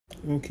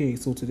Okay,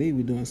 so today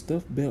we're doing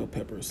stuffed bell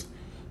peppers.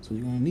 So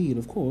you're gonna need,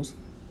 of course,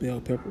 bell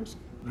peppers.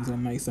 These are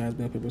nice sized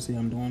bell peppers here.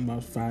 I'm doing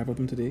about 5 of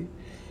them today.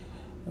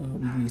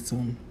 We need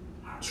some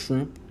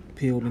shrimp,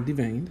 peeled and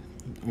deveined.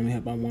 I only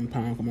have about 1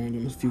 pound. Come on,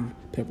 give us a few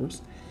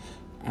peppers.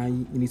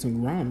 We need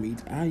some ground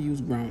meat. I use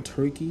ground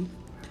turkey,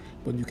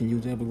 but you can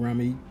use whatever ground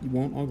meat you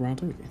want or ground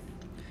turkey.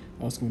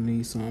 Also gonna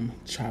need some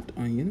chopped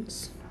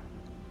onions,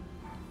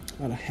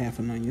 about a half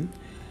an onion.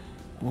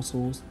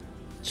 Also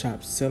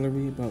chopped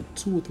celery, about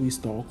 2 or 3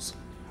 stalks,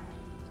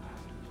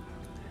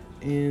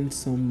 and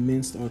some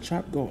minced or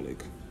chopped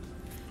garlic.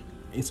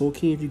 It's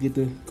okay if you get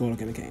the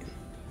garlic in a can.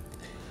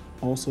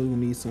 Also, you'll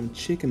need some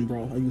chicken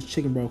broth. I use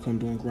chicken broth when I'm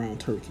doing ground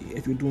turkey.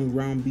 If you're doing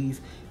ground beef,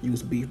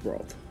 use beef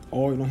broth.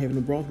 Or you don't have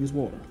any broth, use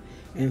water.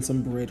 And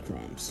some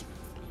breadcrumbs.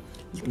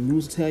 You can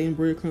use Italian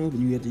breadcrumbs, but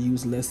you have to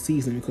use less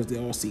seasoning because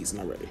they're all seasoned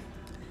already.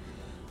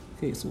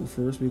 Okay, so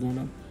first we're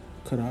gonna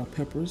cut our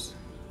peppers.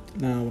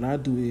 Now, what I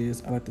do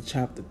is I like to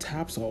chop the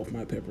tops off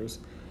my peppers.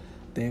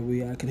 That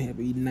way I can have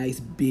a nice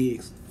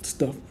big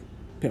stuffed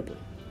pepper.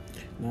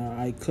 Now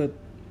I cut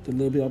a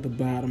little bit off the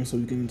bottom so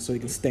you can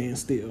stand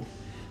still.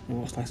 Now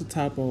I'll slice the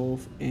top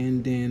off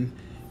and then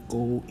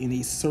go in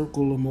a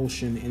circular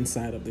motion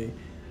inside of the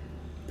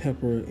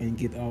pepper and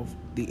get off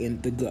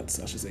the guts,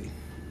 I should say.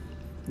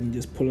 And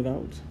just pull it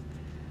out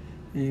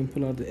and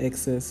pull out the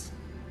excess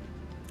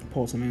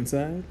parts on the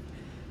inside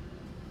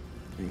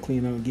and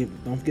clean out.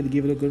 Don't forget to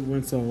give it a good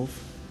rinse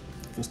off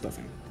for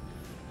stuffing.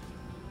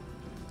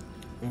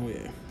 Oh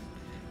yeah.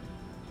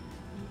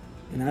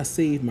 And I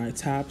save my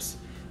tops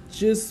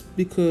just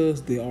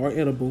because they are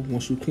edible.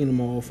 Once you clean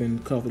them off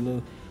and cover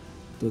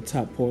the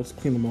top parts,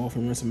 clean them off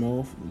and rinse them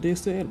off, they're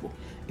still edible.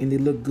 And they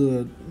look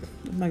good,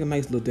 like a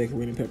nice little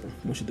decorating pepper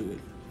once you do it.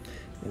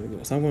 There we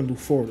go. So I'm gonna do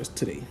 4 of this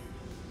today.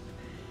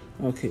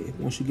 Okay,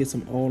 once you get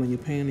some oil in your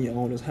pan and your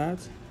oil is hot,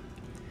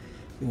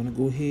 you wanna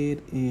go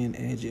ahead and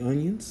add your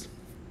onions.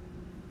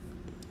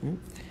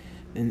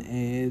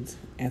 And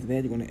after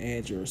that, you're gonna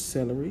add your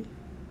celery.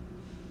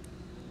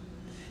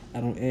 I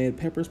don't add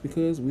peppers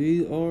because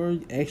we are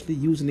actually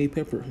using a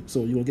pepper. So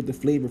you're gonna get the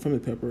flavor from the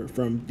pepper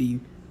from the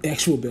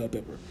actual bell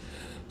pepper.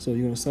 So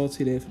you're gonna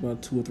saute that for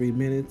about 2 or 3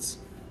 minutes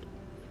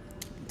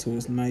until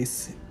it's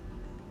nice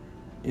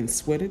and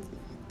sweated.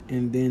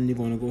 And then you're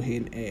gonna go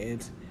ahead and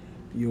add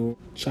your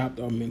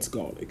chopped or minced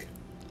garlic.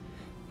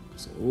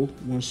 So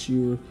once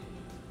you're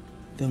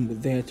done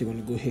with that, you're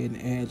gonna go ahead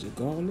and add your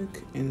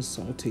garlic and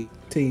saute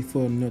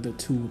for another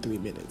 2 or 3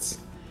 minutes.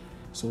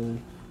 So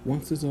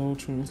once it's all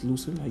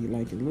translucent, how you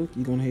like it look,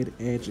 you're gonna ahead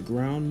and add your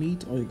ground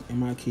meat, or in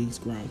my case,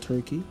 ground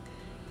turkey.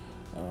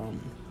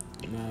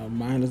 Now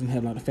mine doesn't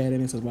have a lot of fat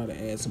in it, so I'm about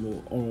to add some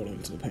more oil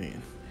into the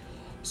pan.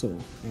 So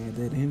add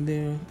that in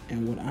there,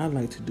 and what I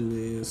like to do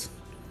is,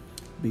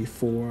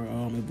 before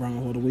it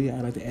browns all the way,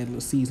 I like to add a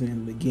little seasoning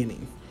in the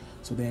beginning,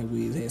 so that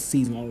way it has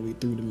seasoning all the way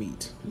through the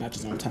meat, not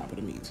just on top of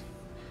the meat.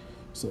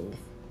 So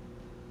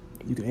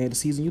you can add the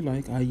seasoning you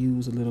like. I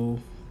use a little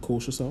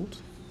kosher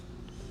salt,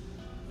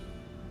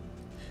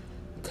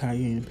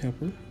 cayenne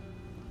pepper,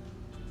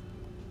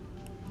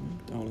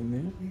 all in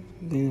there.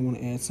 Then I want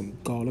to add some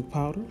garlic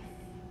powder.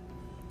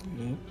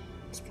 Yep,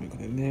 sprinkle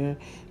in there.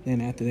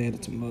 Then after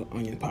that, some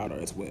onion powder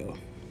as well.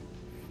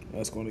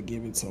 That's going to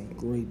give it some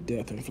great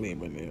depth and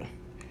flavor in there.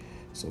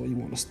 So you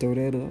want to stir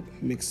that up.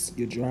 Mix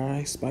your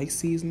dry spice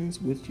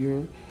seasonings with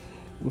your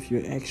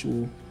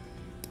actual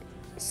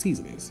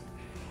seasonings.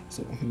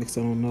 So mix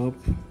it on up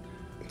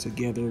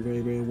together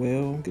very, very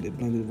well. Get it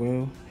blended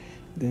well.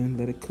 Then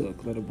let it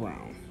cook. Let it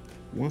brown.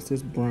 Once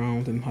it's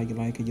browned and how you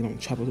like it, you don't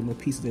chop it into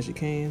little pieces as you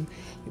can,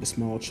 with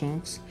small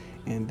chunks.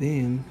 And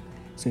then,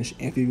 since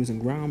after you're using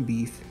ground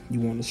beef, you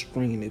want to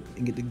strain it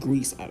and get the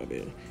grease out of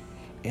it.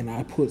 And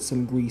I put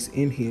some grease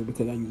in here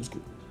because I use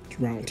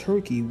ground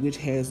turkey, which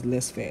has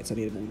less fats than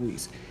edible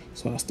grease.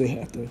 So I still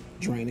have to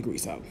drain the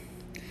grease out.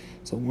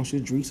 So once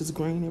your grease is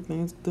grained,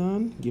 everything's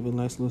done, give it a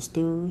nice little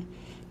stir.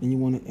 Then you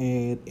want to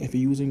add, if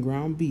you're using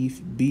ground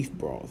beef, beef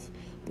broth.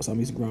 But I'm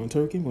using ground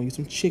turkey, I'm going to use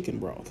some chicken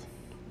broth.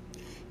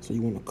 So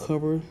you want to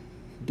cover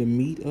the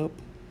meat up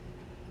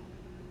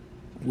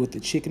with the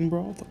chicken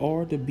broth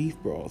or the beef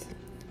broth.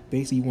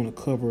 Basically, you want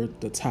to cover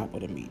the top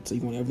of the meat. So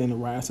you want everything to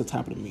rise to the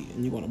top of the meat.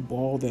 And you're going to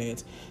boil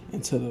that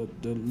until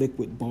the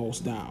liquid boils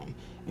down.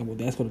 And what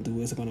that's going to do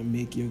is it's going to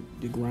make your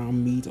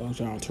ground meat or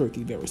ground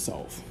turkey very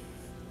soft.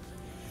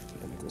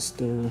 Let me go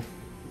stir.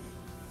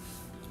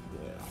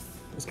 Yeah,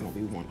 it's going to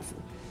be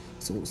wonderful.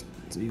 So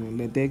you're going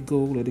to let that go,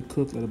 let it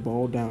cook, let it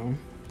boil down.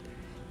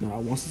 Now,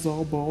 once it's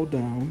all boiled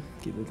down,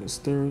 give it a good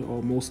stir,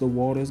 or most of the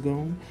water is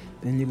gone.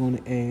 Then you're going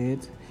to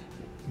add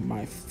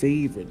my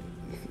favorite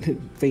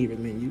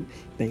menu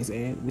things to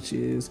add, which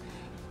is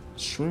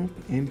shrimp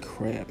and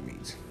crab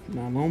meat.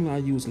 Now, normally I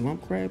use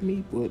lump crab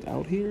meat, but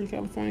out here in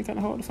California, kind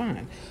of hard to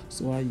find.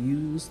 So I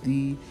use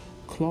the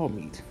claw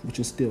meat, which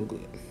is still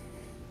good.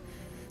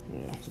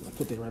 Yeah, so I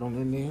put that right on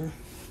in there.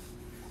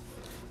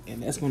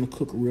 And that's going to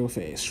cook real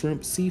fast.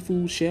 Shrimp,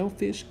 seafood,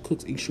 shellfish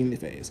cooks extremely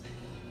fast.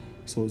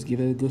 So let's give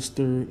it a good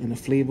stir and the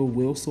flavor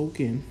will soak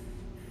in.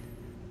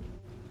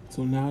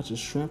 So now that your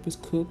shrimp is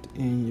cooked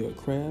and your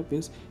crab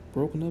is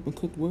broken up and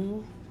cooked well,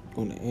 you're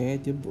gonna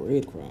add your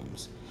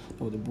breadcrumbs.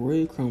 So what the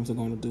breadcrumbs are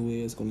gonna do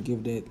is gonna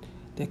give that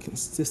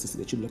consistency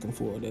that you're looking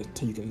for, that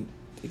so it can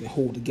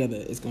hold together.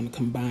 It's gonna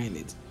combine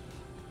it,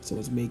 so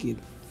it's make it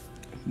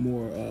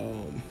more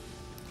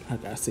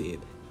like I said,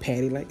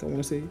 patty-like, I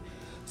want to say.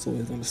 So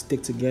it's gonna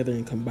stick together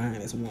and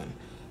combine as one.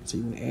 So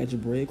you want to add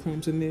your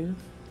breadcrumbs in there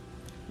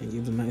and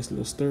give it a nice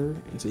little stir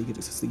until you get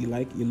the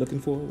consistency you're looking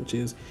for, which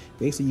is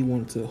basically you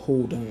want it to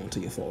hold on to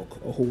your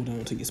fork or hold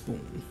on to your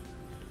spoon,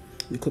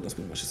 your cooking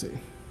spoon, I should say.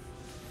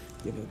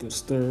 Give it a good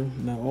stir.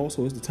 Now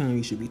also it's the time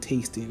you should be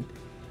tasting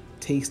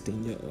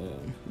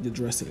your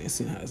dressing and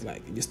seeing how it's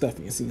like, your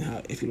stuffing, and seeing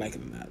how, if you like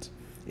it or not.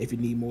 If you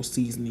need more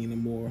seasoning or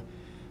more,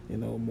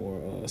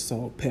 more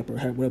salt, pepper,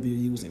 whatever you're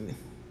using,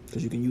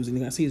 because you can use any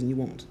kind of season you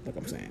want, like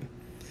I'm saying.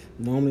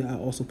 Normally I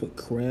also put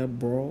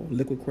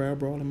liquid crab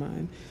broth in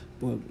mine,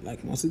 but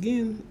like once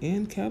again,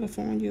 in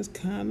California it's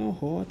kind of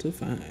hard to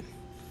find.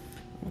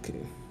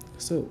 Okay,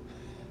 so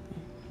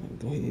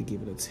go ahead and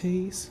give it a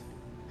taste.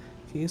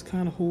 Okay, it's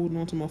kind of holding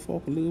onto my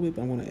fork a little bit,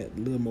 but I want to add a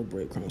little more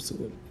breadcrumbs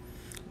to it.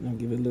 And I'll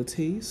give it a little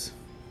taste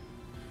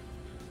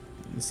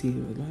and see if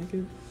you like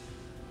it.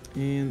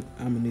 And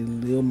I'm gonna need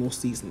a little more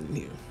seasoning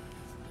here,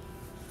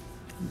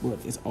 but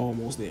it's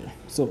almost there.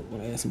 So I'm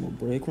gonna add some more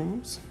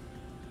breadcrumbs.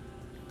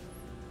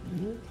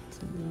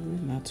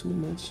 Not too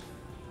much.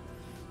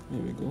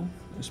 There we go.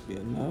 That should be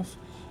enough.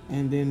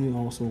 And then we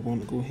also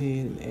want to go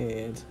ahead and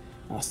add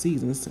our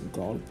seasonings: some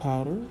garlic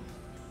powder,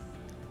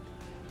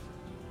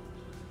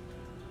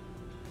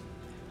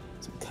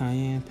 some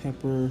cayenne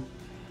pepper,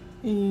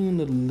 and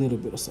a little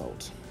bit of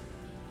salt.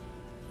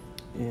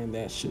 And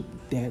that should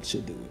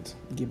do it.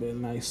 Give it a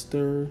nice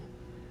stir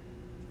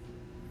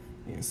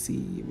and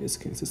see if it's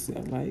consistent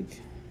I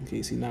like.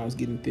 Okay, see now it's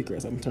getting thicker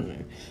as I'm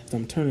turning. As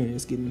I'm turning,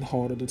 it's getting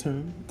harder to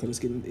turn because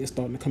it's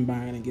starting to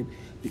combine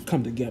and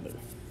come together.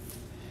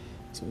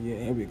 So yeah,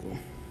 there we go.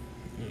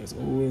 Yes,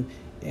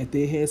 at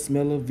their head,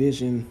 smell of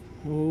vision.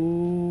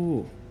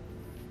 Oh,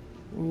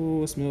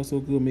 it smells so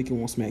good, make you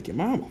want to smack your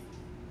mama.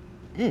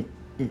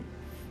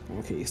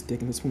 Okay,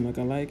 sticking the spoon like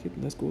I like it.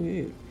 Let's go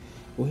ahead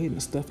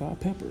and stuff our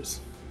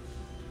peppers.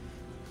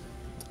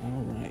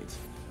 All right.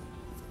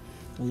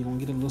 And you're gonna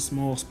get a little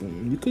small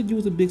spoon. You could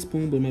use a big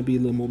spoon, but it might be a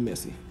little more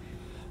messy.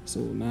 So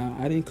now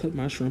I didn't cut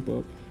my shrimp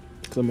up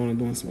because I'm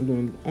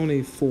doing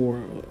only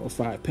 4 or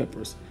 5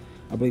 peppers.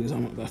 I believe it's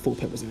only got 4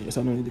 peppers in here,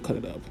 so I don't need to cut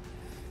it up.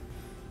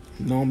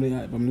 Normally,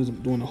 if I'm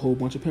doing a whole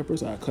bunch of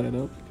peppers, I cut it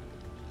up,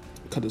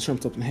 cut the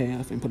shrimps up in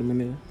half, and put them in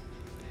there.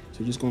 So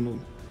you're just gonna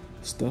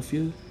stuff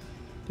your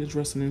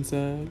dressing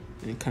inside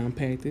and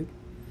compact it.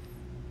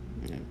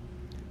 Yeah.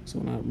 So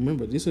now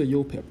remember, these are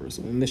your peppers.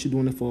 So unless you're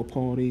doing it for a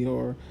party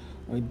or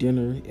a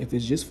dinner, if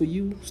it's just for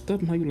you, stuff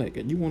them how you like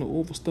it. You want to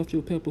overstuff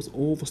your peppers,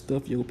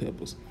 overstuff your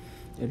peppers.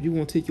 If you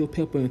want to take your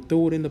pepper and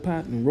throw it in the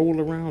pot and roll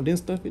it around, then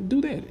stuff it,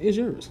 do that. It's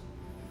yours.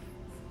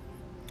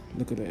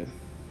 Look at that.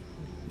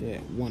 Yeah,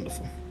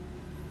 wonderful.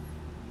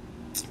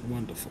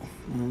 Wonderful.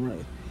 All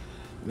right.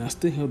 And I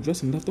still have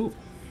dressing left over.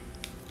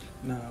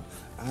 Now,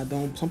 I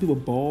don't. Some people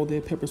boil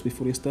their peppers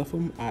before they stuff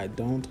them. I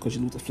don't, because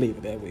you lose the flavor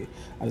that way.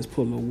 I just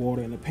put a little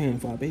water in the pan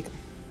before I bake them.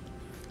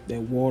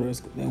 That water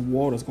is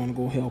going to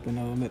go help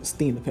and let it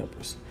steam the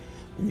peppers.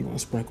 And you're going to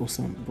sprinkle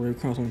some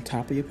breadcrumbs on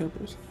top of your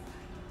peppers,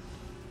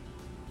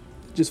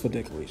 just for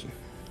decoration.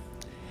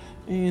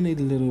 And a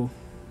little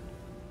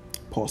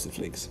parsley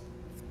flakes,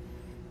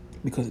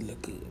 because it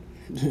look good.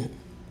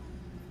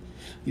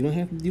 You don't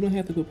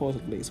have to put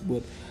parsley flakes,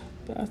 but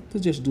I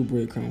suggest do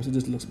breadcrumbs. It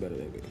just looks better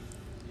that way.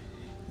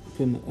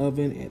 Put in the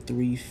oven at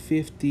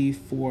 350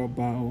 for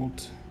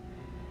about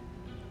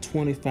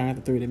 25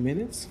 to 30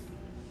 minutes.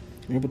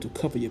 Remember to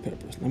cover your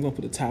peppers. I'm gonna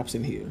put the tops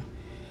in here,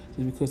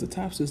 just because the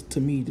tops to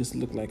me just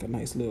look like a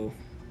nice little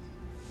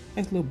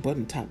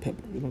button top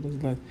pepper.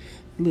 Just like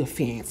a little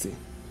fancy.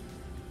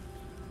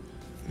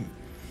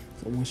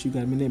 So once you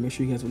got them in there, make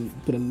sure you guys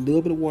put a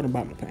little bit of water in the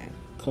bottom of the pan,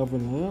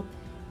 covering it up,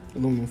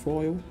 aluminum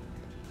foil,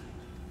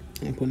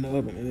 and put in the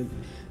oven. And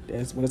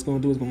that's what it's gonna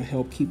do. Is gonna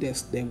help keep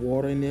that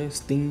water in there,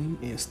 steam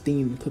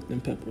and cook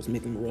them peppers,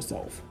 make them real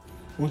soft.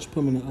 Once you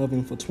put them in the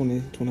oven for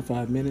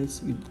 20-25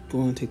 minutes, you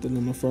go and take the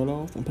aluminum foil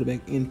off and put it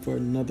back in for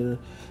another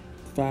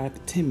 5 to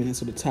 10 minutes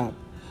so the top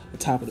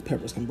of the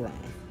peppers can brown.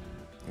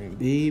 And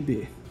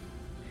baby,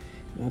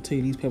 I'll tell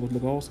you, these peppers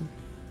look awesome.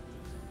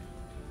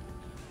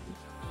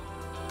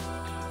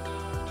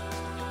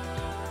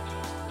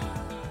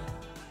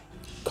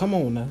 Come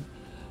on now,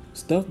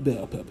 stuffed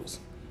bell peppers.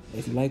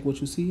 If you like what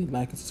you see,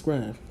 like and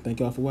subscribe. Thank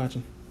y'all for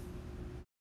watching.